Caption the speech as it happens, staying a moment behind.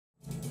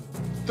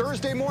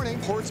Thursday morning,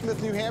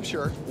 Portsmouth, New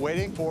Hampshire,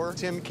 waiting for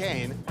Tim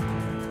Kaine.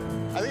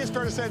 I think it's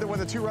fair to say that when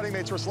the two running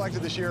mates were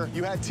selected this year,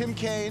 you had Tim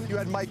Kaine, you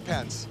had Mike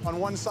Pence. On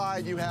one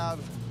side, you have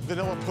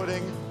vanilla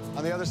pudding.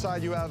 On the other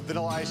side, you have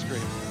vanilla ice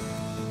cream.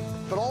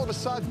 But all of a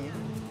sudden,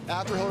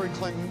 after Hillary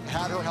Clinton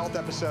had her health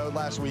episode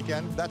last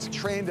weekend, that's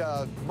trained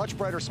a much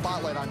brighter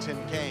spotlight on Tim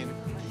Kaine.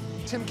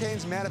 Tim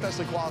Kaine's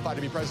manifestly qualified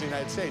to be president of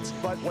the United States,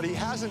 but what he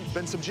hasn't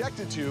been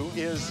subjected to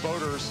is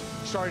voters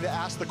starting to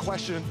ask the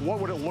question, what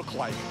would it look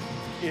like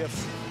if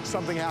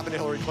something happened to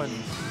Hillary Clinton?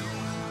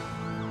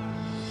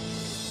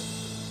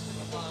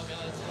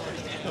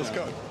 Let's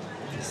go.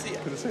 Good to see you.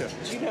 Good to see you.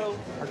 Do you know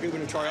our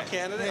gubernatorial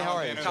candidate? Hey, how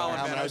are you? Colin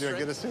How are you doing?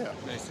 Good to see you.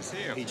 Nice to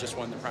see you. He just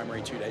won the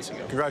primary 2 days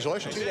ago.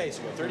 Congratulations. 2 days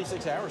ago,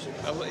 36 hours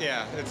ago.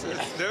 Yeah,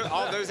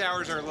 all those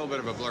hours are a little bit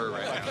of a blur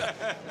right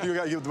now. You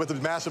got with the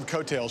massive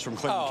coattails from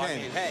Clinton Kaine.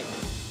 I mean, hey.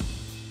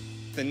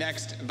 The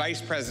next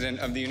Vice President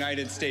of the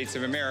United States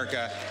of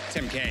America,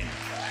 Tim Kaine.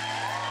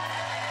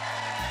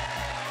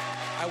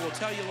 I will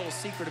tell you a little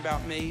secret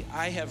about me.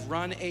 I have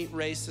run 8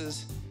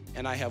 races,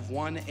 and I have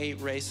won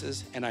 8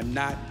 races, and I'm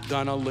not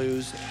gonna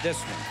lose this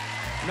one.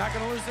 I'm not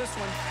gonna lose this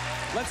one.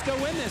 Let's go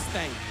win this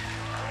thing.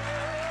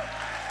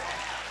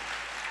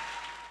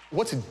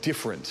 What's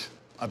different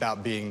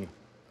about being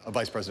a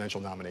vice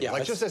presidential nominee? Yeah,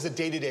 like just as a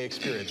day-to-day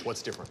experience,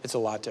 what's different? It's a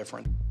lot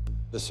different.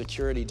 The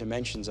security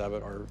dimensions of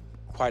it are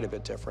quite a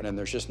bit different, and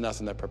there's just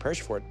nothing that prepares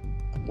you for it.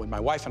 When my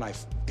wife and I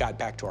got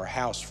back to our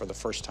house for the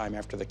first time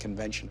after the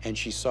convention, and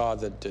she saw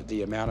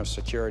the amount of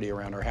security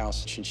around our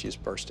house, she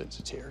just burst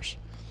into tears.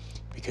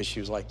 Because she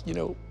was like, you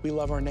know, we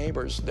love our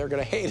neighbors. They're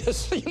gonna hate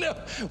us, you know?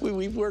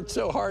 We've worked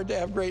so hard to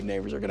have great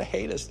neighbors. They're gonna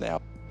hate us now.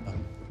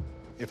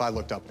 If I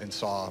looked up and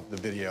saw the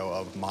video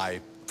of my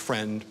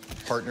friend,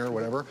 partner,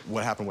 whatever,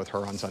 what happened with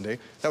her on Sunday,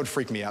 that would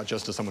freak me out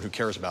just as someone who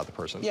cares about the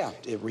person. Yeah,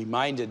 it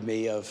reminded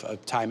me of a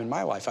time in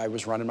my life. I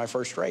was running my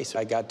first race.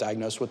 I got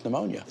diagnosed with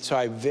pneumonia. So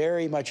I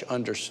very much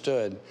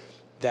understood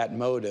that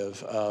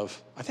motive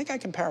of, I think I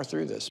can power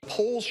through this.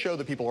 Polls show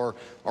that people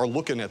are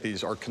looking at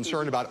these, are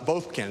concerned about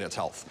both candidates'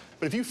 health.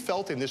 But if you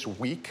felt in this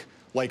week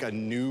like a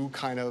new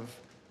kind of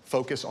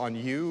focus on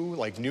you,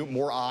 like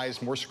more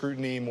eyes, more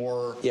scrutiny,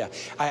 more... Yeah,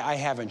 I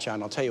haven't,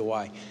 John. I'll tell you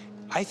why.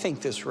 I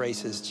think this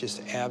race is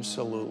just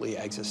absolutely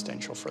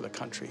existential for the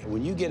country.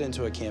 When you get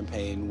into a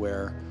campaign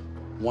where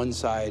one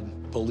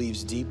side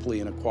believes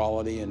deeply in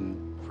equality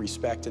and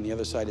respect, and the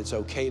other side, it's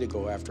okay to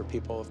go after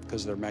people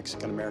because they're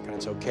Mexican-American,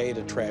 it's okay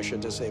to trash a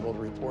disabled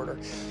reporter,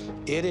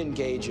 it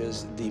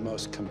engages the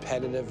most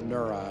competitive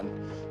neuron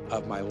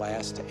of my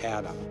last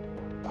Adam.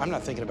 I'm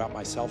not thinking about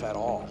myself at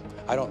all.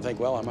 I don't think,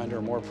 well, I'm under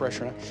more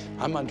pressure.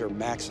 I'm under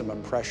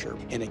maximum pressure,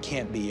 and it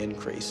can't be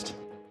increased.